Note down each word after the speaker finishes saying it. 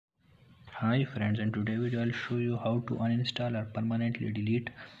Hi friends, in today's video I'll show you how to uninstall or permanently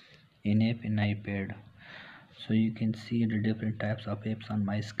delete an app in iPad. So you can see the different types of apps on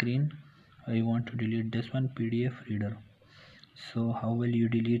my screen. I want to delete this one, PDF reader. So how will you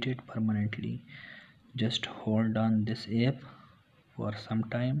delete it permanently? Just hold on this app for some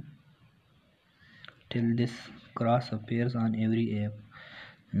time till this cross appears on every app.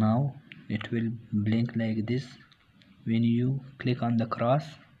 Now it will blink like this. When you click on the cross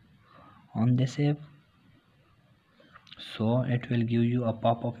on this app, so it will give you a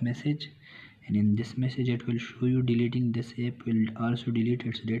pop-up message, and in this message it will show you deleting this app will also delete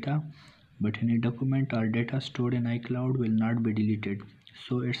its data, but any document or data stored in iCloud will not be deleted.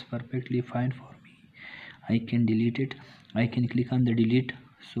 So it's perfectly fine for me. I can delete it. I can click on the delete,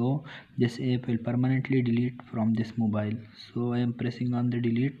 so this app will permanently delete from this mobile. So I am pressing on the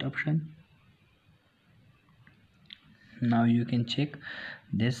delete option. Now you can check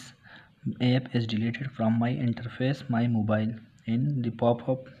this app is deleted from my interface, my mobile, and the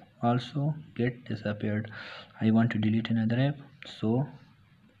pop-up also get disappeared. I want to delete another app, so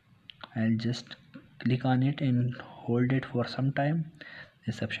I'll just click on it and hold it for some time.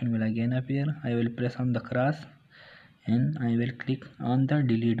 This option will again appear. I will press on the cross and I will click on the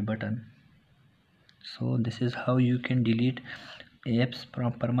delete button. So this is how you can delete apps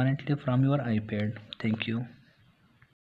permanently from your iPad. Thank you.